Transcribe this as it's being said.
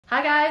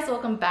Hi guys,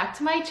 welcome back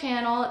to my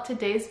channel.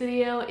 Today's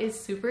video is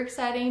super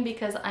exciting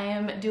because I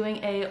am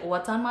doing a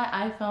what's on my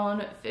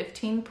iPhone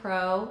 15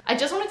 Pro. I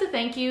just wanted to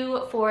thank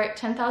you for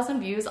 10,000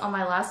 views on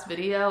my last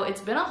video.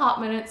 It's been a hot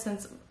minute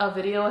since a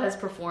video has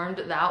performed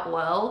that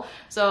well.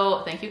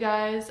 So thank you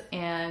guys,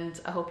 and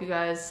I hope you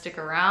guys stick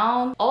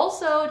around.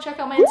 Also check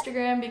out my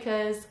Instagram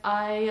because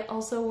I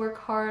also work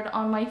hard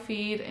on my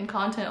feed and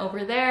content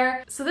over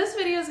there. So this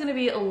video is gonna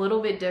be a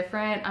little bit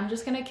different. I'm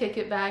just gonna kick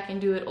it back and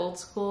do it old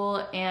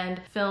school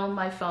and film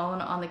my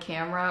phone on the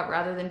camera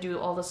rather than do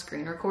all the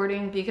screen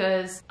recording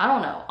because I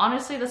don't know,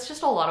 honestly that's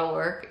just a lot of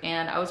work.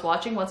 And I was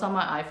watching what's on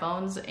my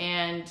iPhones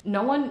and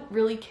no one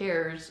really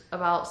cares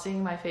about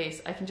seeing my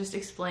face. I can just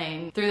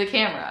explain through the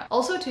camera.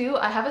 Also too,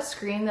 I have a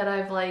screen that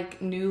I've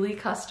like newly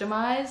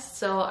customized,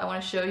 so I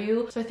want to show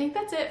you. So I think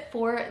that's it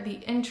for the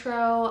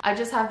intro. I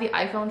just have the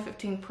iPhone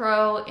 15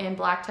 Pro in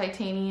black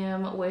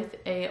titanium with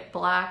a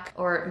black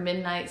or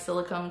midnight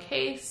silicone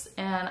case,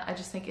 and I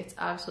just think it's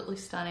absolutely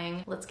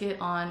stunning. Let's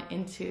get on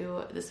into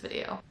this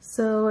video.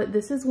 So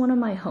this is one of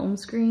my home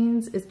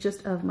screens. It's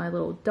just of my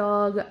little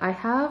dog. I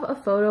have a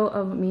photo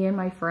of me and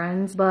my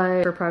friends,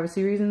 but for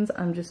privacy reasons,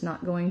 I'm just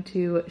not going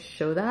to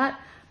show that.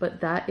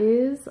 But that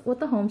is what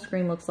the home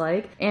screen looks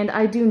like. And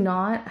I do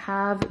not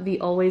have the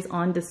always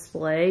on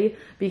display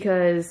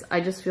because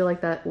I just feel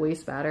like that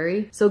wastes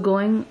battery. So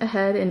going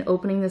ahead and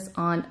opening this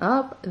on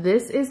up,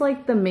 this is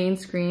like the main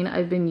screen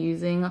I've been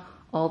using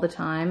all the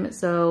time.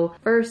 So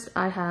first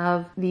I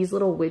have these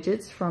little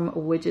widgets from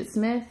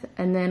Widgetsmith,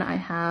 and then I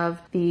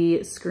have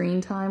the screen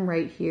time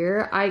right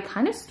here. I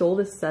kind of stole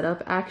this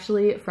setup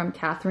actually from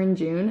Catherine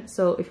June.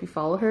 So if you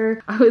follow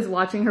her, I was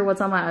watching her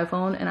what's on my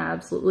iPhone and I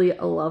absolutely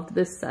loved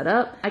this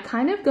setup. I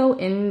kind of go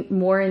in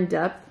more in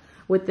depth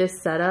with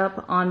this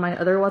setup on my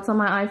other what's on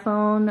my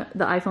iPhone,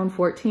 the iPhone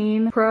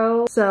 14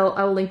 Pro. So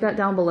I'll link that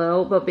down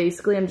below, but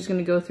basically I'm just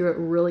gonna go through it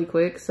really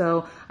quick.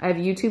 So I have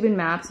YouTube and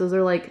Maps. Those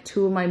are like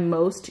two of my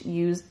most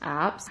used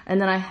apps.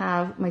 And then I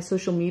have my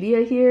social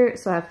media here.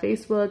 So I have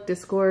Facebook,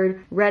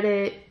 Discord,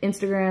 Reddit,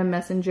 Instagram,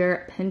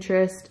 Messenger,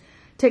 Pinterest,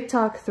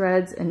 TikTok,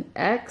 Threads, and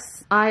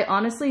X. I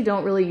honestly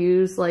don't really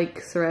use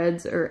like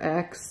Threads or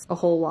X a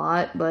whole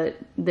lot, but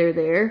they're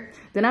there.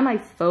 Then I have my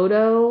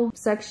photo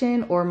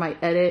section or my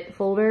edit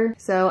folder.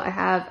 So I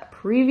have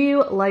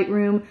Preview,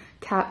 Lightroom,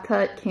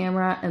 CapCut,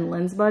 Camera, and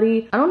Lens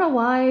Buddy. I don't know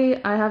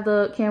why I have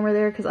the camera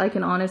there because I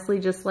can honestly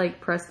just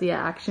like press the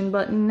action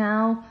button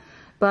now.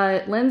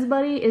 But Lens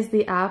Buddy is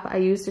the app I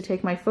use to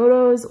take my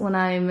photos when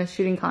I'm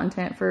shooting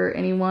content for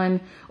anyone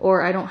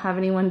or I don't have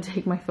anyone to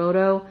take my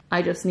photo.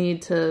 I just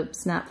need to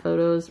snap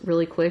photos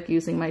really quick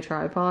using my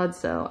tripod,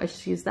 so I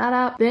just use that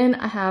app. Then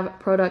I have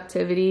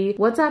Productivity.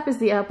 WhatsApp is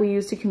the app we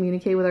use to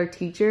communicate with our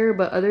teacher,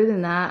 but other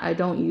than that, I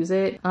don't use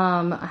it.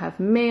 I have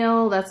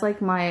Mail, that's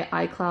like my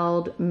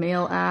iCloud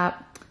mail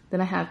app.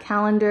 Then I have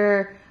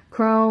Calendar,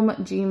 Chrome,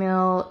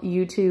 Gmail,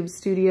 YouTube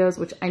Studios,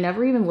 which I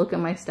never even look at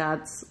my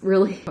stats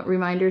really,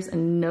 reminders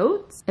and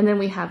notes. And then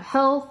we have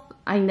Health.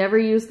 I never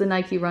use the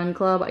Nike Run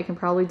Club. I can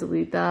probably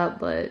delete that,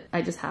 but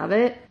I just have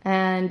it.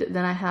 And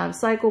then I have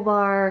Cycle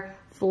Bar,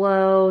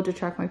 Flow to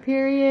track my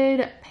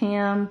period,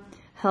 Pam,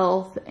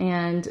 Health,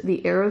 and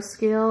the Arrow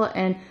Scale.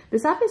 And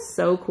this app is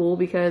so cool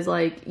because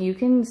like you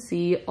can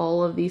see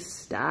all of these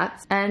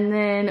stats. And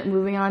then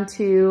moving on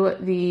to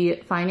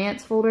the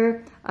finance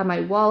folder, I have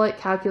my wallet,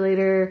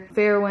 calculator,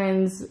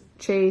 Fairwinds,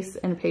 Chase,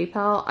 and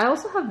PayPal. I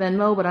also have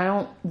Venmo, but I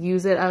don't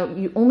use it.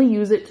 You only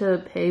use it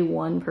to pay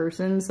one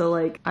person, so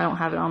like I don't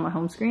have it on my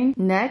home screen.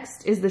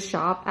 Next is the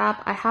Shop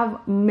app. I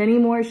have many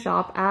more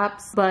Shop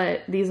apps,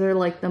 but these are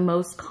like the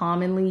most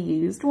commonly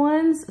used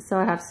ones. So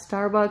I have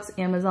Starbucks,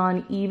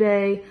 Amazon,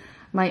 eBay,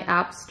 my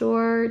app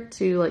store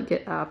to like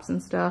get apps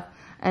and stuff.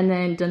 And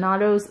then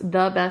Donato's,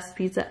 the best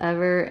pizza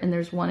ever. And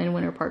there's one in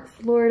Winter Park,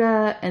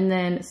 Florida. And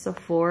then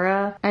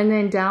Sephora. And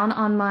then down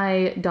on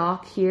my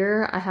dock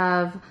here, I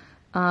have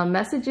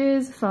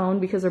messages, phone,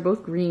 because they're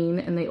both green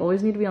and they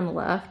always need to be on the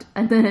left.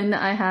 And then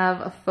I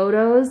have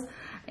photos.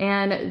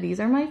 And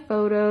these are my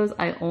photos.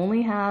 I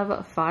only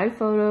have 5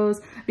 photos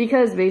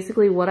because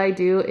basically what I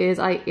do is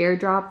I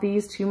airdrop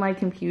these to my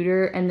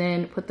computer and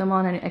then put them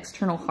on an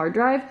external hard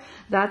drive.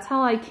 That's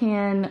how I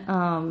can,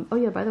 oh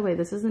yeah, by the way,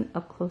 this isn't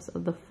up close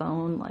of the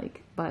phone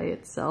like by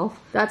itself.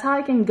 That's how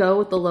I can go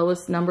with the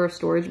lowest number of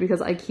storage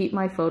because I keep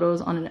my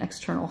photos on an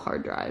external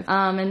hard drive.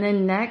 And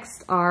then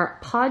next are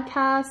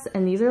podcasts,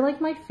 and these are like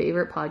my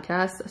favorite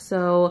podcasts.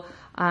 So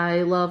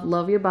I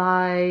love You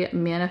By,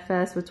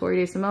 Manifest with Tori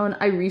Day Simone.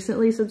 I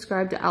recently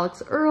subscribed to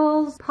Alex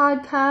Earl's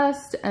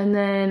podcast, and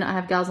then I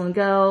have Gals on the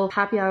Go,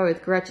 Happy Hour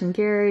with Gretchen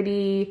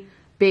Garrity,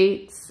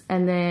 Bates,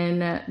 and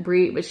then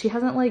Brie, but she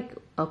hasn't like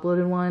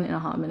uploaded one in a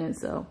hot minute,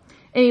 so.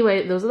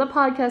 Anyway, those are the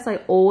podcasts. I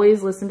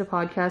always listen to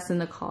podcasts in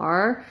the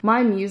car.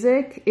 My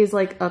music is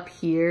like up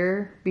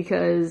here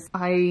because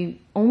I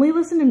only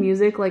listen to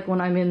music like when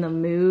I'm in the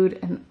mood,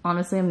 and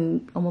honestly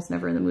I'm almost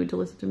never in the mood to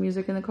listen to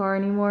music in the car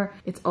anymore.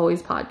 It's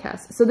always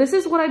podcasts. So this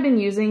is what I've been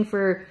using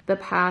for the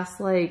past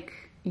like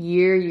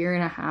year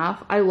and a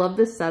half. I love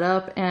this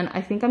setup and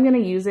I think I'm gonna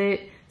use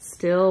it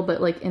still,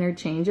 but like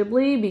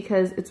interchangeably,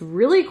 because it's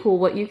really cool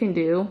what you can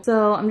do.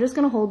 So I'm just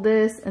gonna hold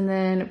this and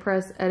then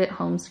press edit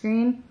home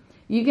screen.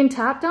 You can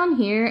tap down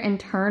here and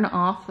turn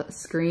off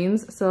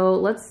screens. So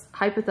let's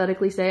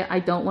hypothetically say I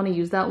don't want to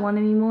use that one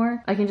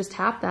anymore. I can just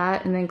tap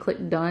that and then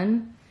click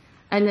done.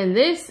 And then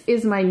this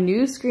is my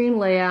new screen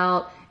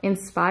layout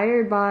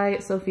inspired by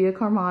Sofia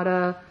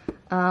Carmada.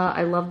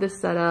 I love this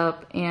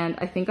setup and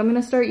I think I'm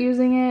gonna start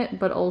using it,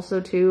 but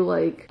also too,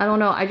 like, I don't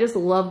know, I just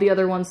love the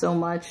other one so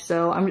much,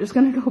 so I'm just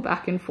gonna go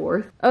back and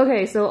forth.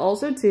 Okay, so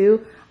also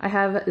too, I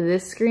have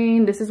this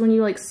screen. This is when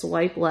you like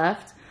swipe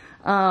left.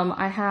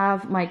 I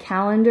have my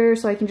calendar,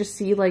 so I can just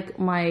see like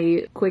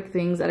my quick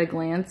things at a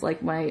glance,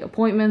 like my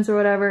appointments or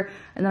whatever.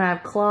 And then I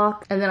have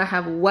clock, and then I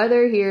have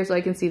weather here, so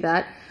I can see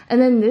that.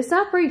 And then this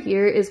app right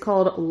here is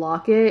called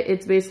Lock It.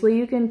 It's basically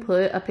you can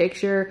put a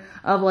picture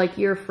of like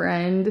your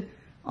friend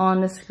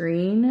on the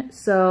screen.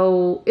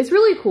 So it's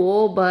really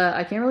cool, but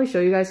I can't really show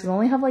you guys because I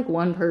only have like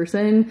one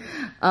person.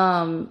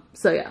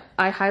 So yeah,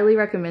 I highly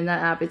recommend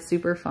that app. It's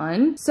super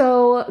fun.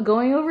 So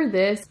going over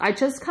this, I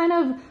just kind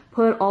of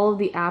put all of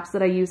the apps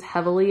that I use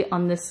heavily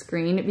on this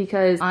screen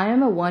because I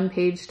am a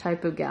one-page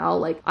type of gal.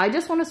 Like, I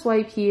just want to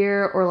swipe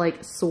here or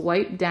like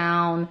swipe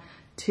down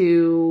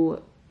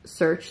to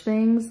search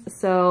things.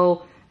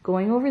 So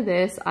going over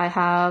this, I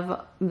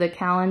have the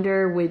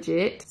calendar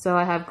widget. So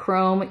I have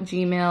Chrome,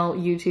 Gmail,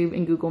 YouTube,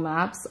 and Google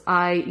Maps.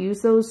 I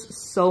use those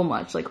so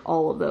much, like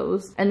all of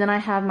those. And then I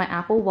have my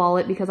Apple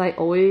Wallet because I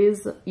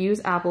always use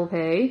Apple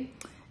Pay.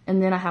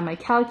 And then I have my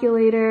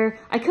calculator.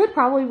 I could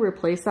probably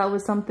replace that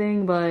with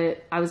something,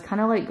 but I was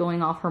kind of like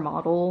going off her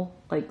model,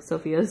 like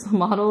Sophia's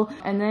model.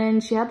 And then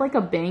she had like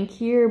a bank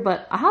here,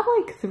 but I have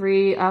like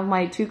three. I have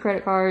my 2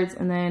 credit cards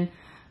and then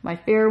my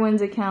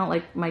Fairwinds account,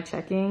 like my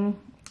checking.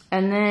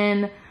 And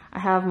then I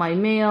have my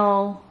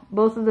mail.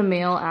 Both of the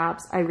mail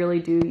apps I really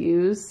do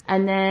use.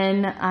 And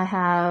then I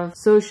have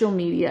social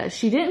media.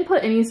 She didn't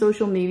put any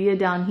social media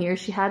down here.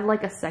 She had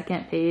like a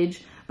second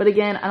page. But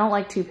again, I don't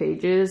like 2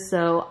 pages,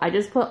 so I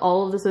just put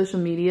all of the social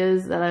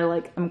medias that I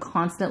like, I'm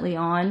constantly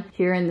on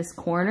here in this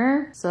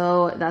corner.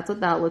 So that's what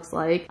that looks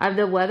like. I have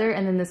the weather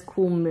and then this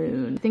cool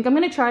moon. I think I'm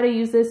gonna try to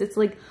use this. It's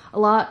like a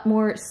lot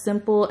more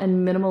simple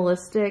and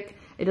minimalistic.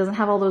 It doesn't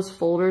have all those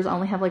folders. I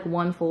only have like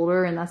one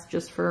folder and that's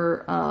just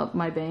for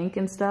my bank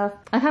and stuff.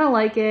 I kind of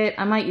like it.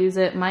 I might use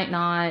it, might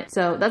not.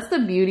 So that's the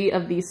beauty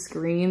of these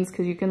screens,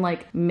 because you can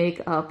like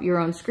make up your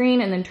own screen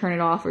and then turn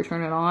it off or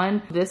turn it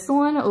on. This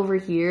one over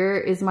here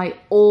is my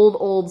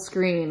old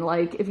screen.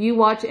 Like if you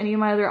watch any of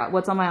my other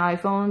what's on my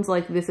iPhones,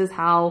 like this is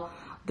how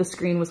the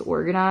screen was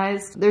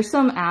organized. There's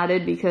some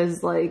added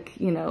because like,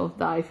 you know,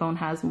 the iPhone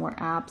has more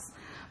apps.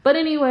 But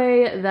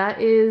anyway,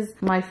 that is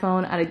my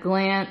phone at a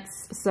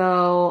glance.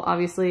 So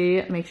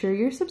obviously make sure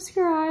you're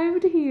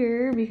subscribed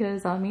here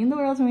because that means the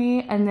world to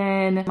me. And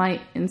then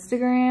my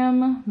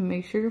Instagram,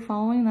 make sure you're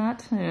following that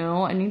too.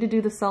 I need to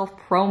do the self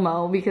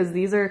promo because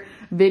these are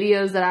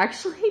videos that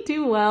actually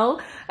do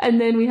well.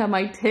 And then we have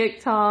my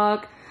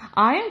TikTok.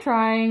 I am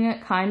trying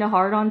kind of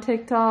hard on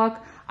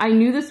TikTok. I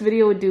knew this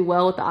video would do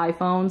well with the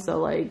iPhone, so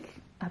like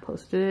I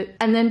posted it.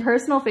 And then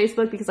personal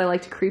Facebook because I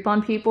like to creep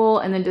on people,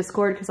 and then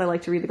Discord because I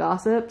like to read the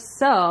gossip.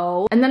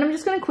 So, and then I'm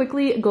just gonna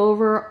quickly go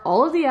over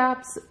all of the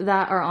apps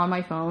that are on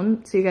my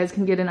phone so you guys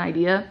can get an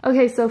idea.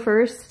 Okay, so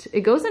first,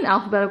 it goes in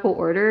alphabetical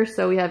order.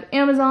 So we have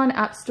Amazon,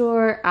 App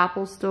Store,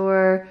 Apple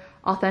Store,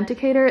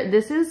 Authenticator.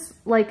 This is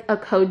like a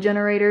code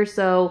generator,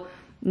 so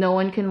no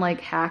one can like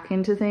hack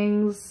into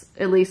things,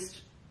 at least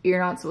you're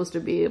not supposed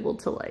to be able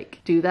to like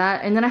do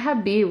that. And then I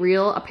have Be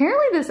Real.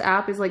 Apparently this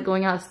app is like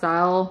going out of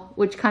style,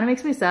 which kind of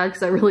makes me sad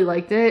because I really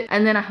liked it.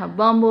 And then I have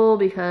Bumble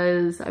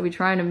because I be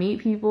trying to meet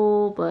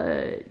people,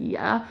 but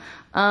yeah.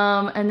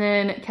 And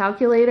then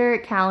Calculator,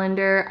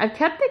 Calendar. I've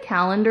kept the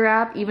Calendar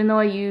app even though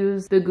I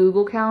use the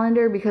Google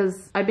Calendar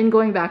because I've been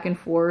going back and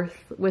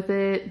forth with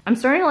it. I'm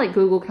starting to like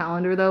Google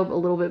Calendar though a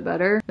little bit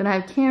better. Then I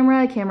have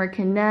Camera, Camera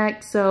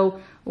Connect. So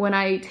when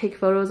I take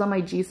photos on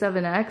my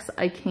G7X,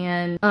 I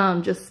can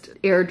just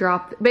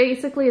airdrop.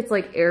 Basically, it's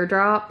like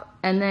airdrop.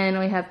 And then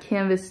we have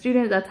Canvas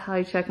Student. That's how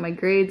I check my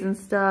grades and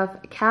stuff.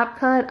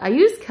 CapCut. I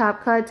use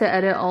CapCut to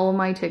edit all of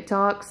my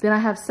TikToks. Then I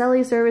have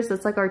Selly Service.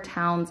 That's like our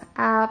town's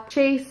app.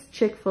 Chase,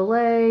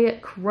 Chick-fil-A,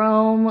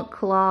 Chrome,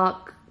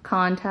 Clock,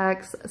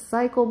 Contacts,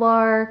 Cycle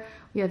Bar.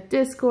 We have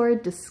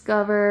Discord,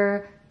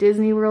 Discover,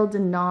 Disney World,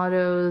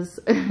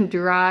 Donatos,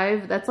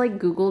 Drive. That's like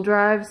Google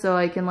Drive, so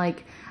I can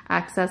like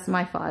access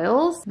my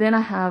files. Then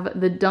I have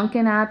the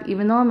Dunkin' app,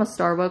 even though I'm a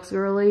Starbucks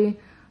girly.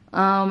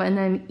 And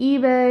then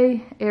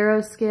eBay,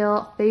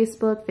 Aeroscale,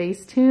 Facebook,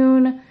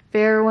 Facetune,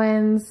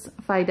 Fairwinds,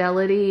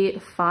 Fidelity,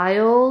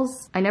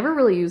 Files. I never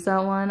really use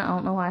that one. I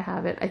don't know why I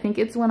have it. I think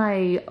it's when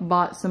I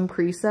bought some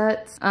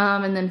presets.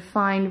 And then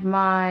Find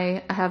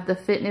My, I have the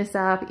fitness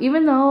app.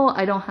 Even though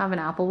I don't have an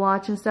Apple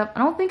Watch and stuff, I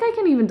don't think I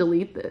can even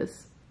delete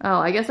this. Oh,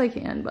 I guess I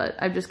can, but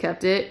I've just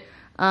kept it.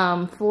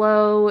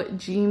 Flow,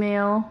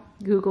 Gmail,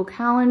 Google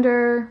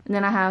Calendar, and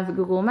then I have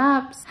Google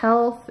Maps,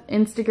 Health,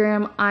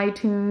 Instagram,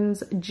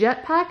 iTunes.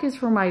 Jetpack is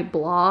for my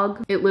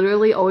blog. It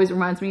literally always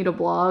reminds me to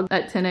blog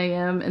at 10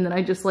 a.m. and then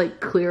I just like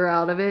clear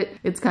out of it.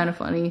 It's kind of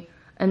funny.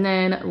 And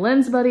then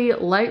LensBuddy,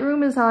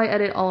 Lightroom is how I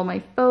edit all of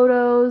my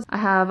photos. I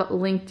have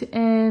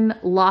LinkedIn.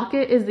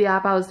 Locket is the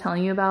app I was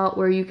telling you about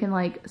where you can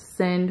like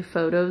send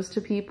photos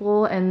to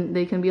people and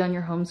they can be on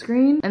your home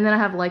screen. And then I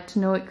have Like to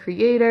Know It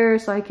Creator,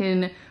 so I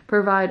can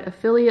provide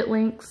affiliate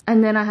links.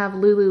 And then I have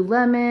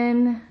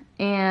Lululemon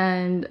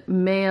and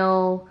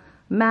Mail,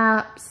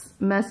 Maps,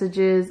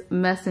 Messages,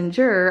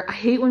 Messenger. I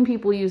hate when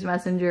people use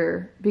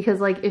Messenger because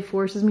like it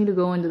forces me to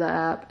go into the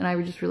app and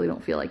I just really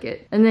don't feel like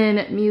it. And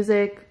then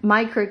music,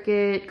 my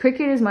Cricut.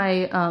 Cricut is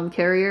my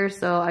carrier,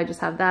 so I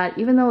just have that,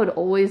 even though it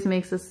always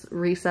makes us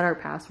reset our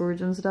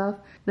passwords and stuff.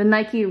 The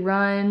Nike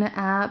Run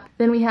app.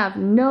 Then we have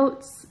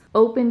Notes,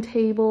 Open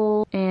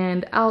Table,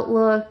 and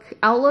Outlook.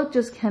 Outlook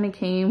just kind of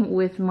came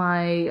with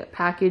my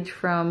package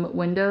from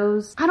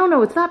Windows. I don't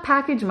know, it's that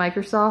package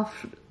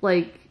Microsoft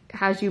like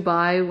has you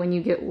buy when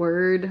you get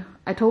Word.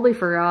 I totally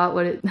forgot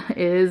what it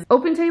is.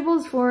 Open Table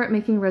is for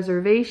making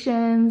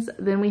reservations.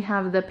 Then we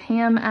have the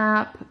Pam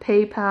app,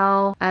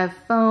 PayPal. I have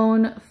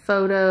phone,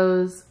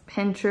 photos,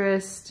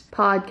 Pinterest,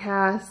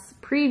 podcasts,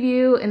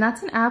 preview, and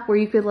that's an app where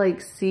you could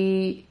like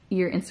see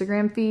your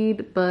Instagram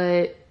feed,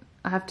 but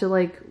I have to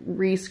like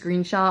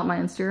re-screenshot my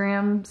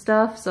Instagram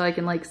stuff so I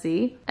can like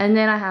see. And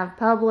then I have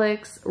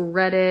Publix,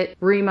 Reddit,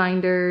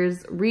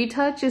 reminders.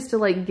 Retouch is to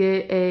like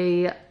get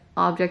a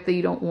object that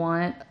you don't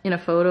want in a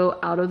photo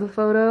out of the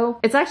photo.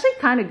 It's actually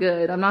kind of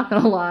good, I'm not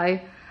gonna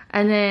lie.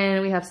 And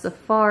then we have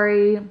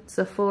Safari,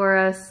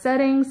 Sephora,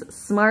 Settings.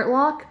 Smart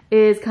Lock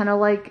is kind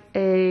of like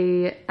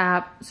a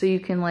app so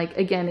you can like,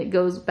 again, it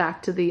goes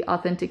back to the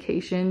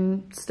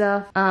authentication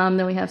stuff.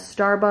 Then we have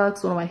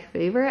Starbucks, one of my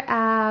favorite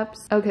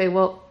apps. Okay,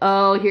 well,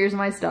 oh, here's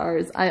my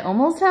stars. I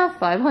almost have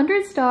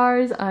 500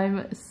 stars.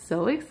 I'm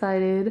so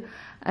excited.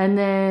 And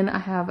then I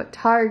have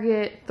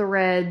Target,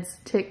 Threads,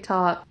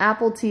 TikTok,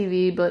 Apple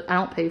TV, but I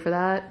don't pay for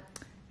that.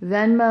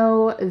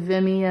 Venmo,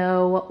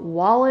 Vimeo,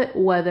 Wallet,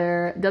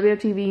 Weather,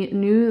 WFTV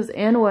News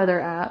and Weather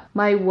app,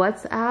 my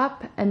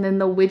WhatsApp, and then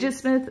the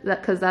Widgetsmith,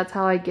 because that's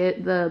how I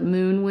get the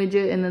moon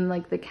widget and then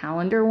like the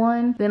calendar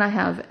one. Then I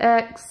have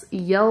X,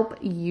 Yelp,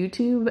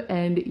 YouTube,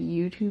 and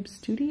YouTube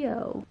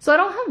Studio. So I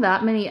don't have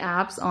that many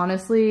apps,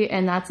 honestly,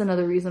 and that's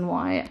another reason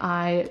why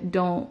I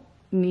don't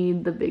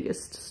need the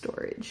biggest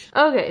storage.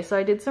 Okay, so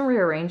I did some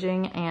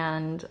rearranging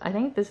and I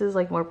think this is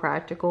like more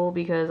practical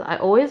because I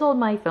always hold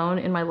my phone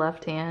in my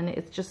left hand.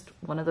 It's just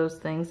one of those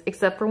things,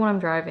 except for when I'm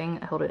driving,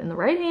 I hold it in the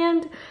right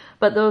hand,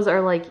 but those are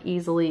like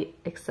easily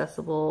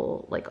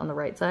accessible like on the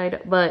right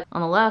side. But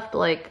on the left,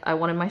 like I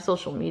wanted my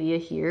social media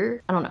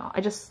here. I don't know,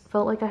 I just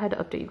felt like I had to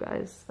update you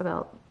guys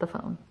about the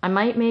phone. I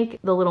might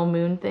make the little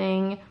moon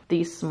thing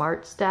the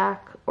smart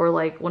stack, or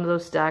like one of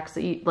those stacks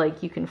that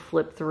you can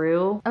flip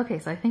through. Okay,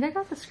 so I think I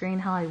got the screen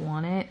how I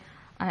want it.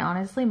 I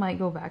honestly might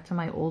go back to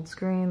my old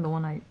screen, the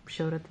one I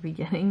showed at the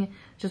beginning,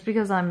 just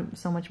because I'm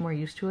so much more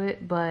used to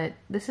it, but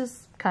this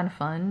is kind of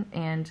fun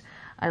and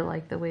I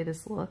like the way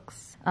this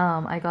looks.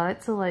 I got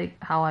it to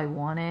like how I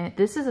want it.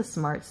 This is a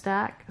smart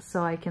stack,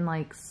 so I can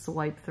like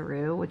swipe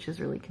through, which is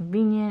really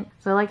convenient.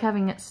 So I like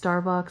having it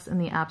Starbucks in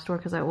the App Store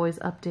because I always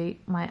update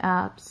my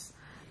apps.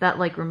 That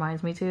like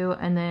reminds me to,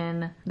 and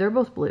then they're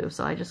both blue,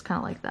 so I just kind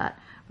of like that.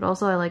 But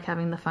also I like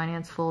having the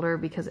finance folder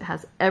because it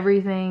has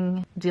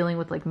everything dealing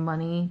with like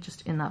money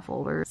just in that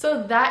folder.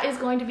 So that is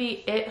going to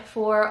be it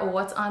for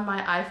what's on my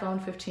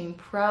iPhone 15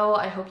 Pro.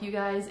 I hope you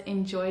guys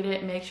enjoyed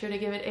it. Make sure to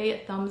give it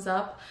a thumbs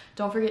up.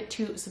 Don't forget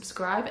to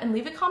subscribe and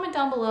leave a comment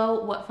down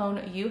below what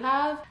phone you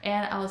have.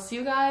 And I will see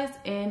you guys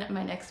in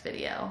my next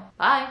video.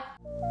 Bye.